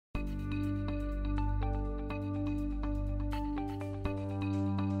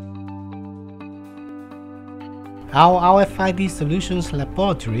Our RFID Solutions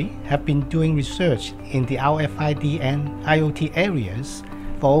Laboratory have been doing research in the RFID and IoT areas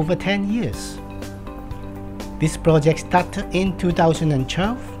for over 10 years. This project started in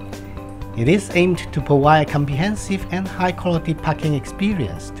 2012. It is aimed to provide a comprehensive and high-quality parking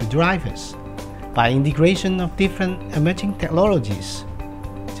experience to drivers by integration of different emerging technologies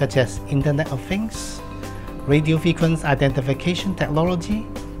such as Internet of Things, radio frequency identification technology,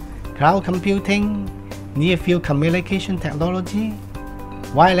 cloud computing, near-field communication technology,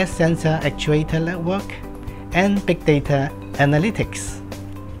 wireless sensor actuator network, and big data analytics.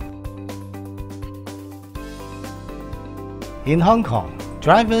 In Hong Kong,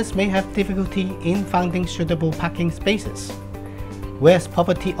 drivers may have difficulty in finding suitable parking spaces, whereas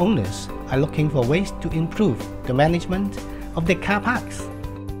property owners are looking for ways to improve the management of their car parks.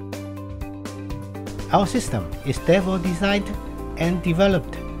 Our system is therefore designed and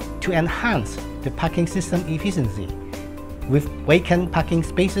developed to enhance the parking system efficiency with vacant parking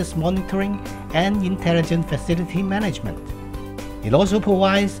spaces monitoring and intelligent facility management. It also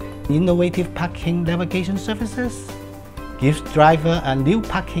provides innovative parking navigation services, gives driver a new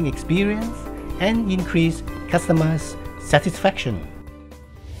parking experience, and increase customers' satisfaction.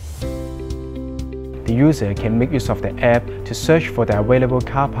 The user can make use of the app to search for the available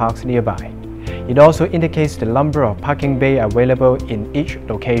car parks nearby. It also indicates the number of parking bays available in each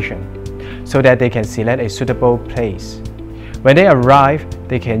location, so that they can select a suitable place. When they arrive,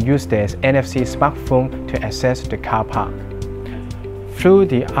 they can use their NFC smartphone to access the car park. Through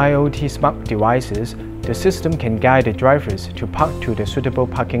the IoT smart devices, the system can guide the drivers to park to the suitable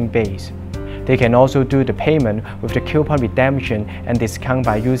parking bays. They can also do the payment with the coupon redemption and discount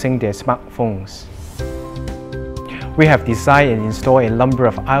by using their smartphones. We have designed and installed a number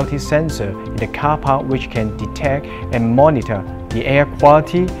of IoT sensors in the car park which can detect and monitor the air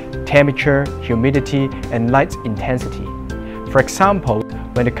quality, temperature, humidity, and light intensity. For example,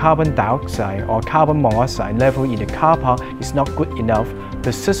 when the carbon dioxide or carbon monoxide level in the car park is not good enough,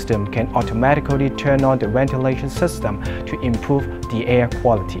 the system can automatically turn on the ventilation system to improve the air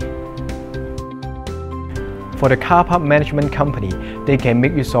quality. For the car park management company, they can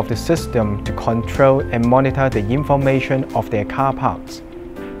make use of the system to control and monitor the information of their car parks.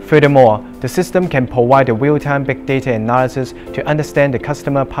 Furthermore, the system can provide the real-time big data analysis to understand the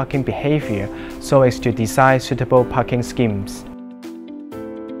customer parking behavior so as to design suitable parking schemes.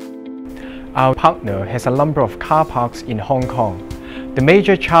 Our partner has a number of car parks in Hong Kong. The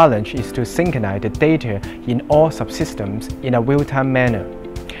major challenge is to synchronize the data in all subsystems in a real-time manner.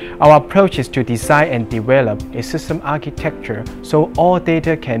 Our approach is to design and develop a system architecture so all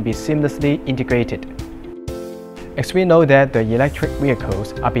data can be seamlessly integrated. As we know that the electric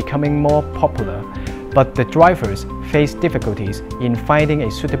vehicles are becoming more popular, but the drivers face difficulties in finding a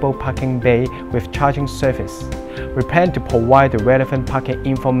suitable parking bay with charging service. We plan to provide the relevant parking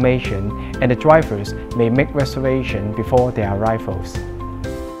information, and the drivers may make reservations before their arrivals.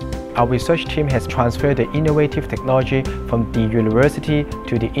 Our research team has transferred the innovative technology from the university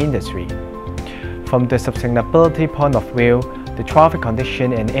to the industry. From the sustainability point of view, the traffic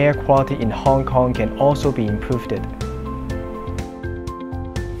condition and air quality in Hong Kong can also be improved.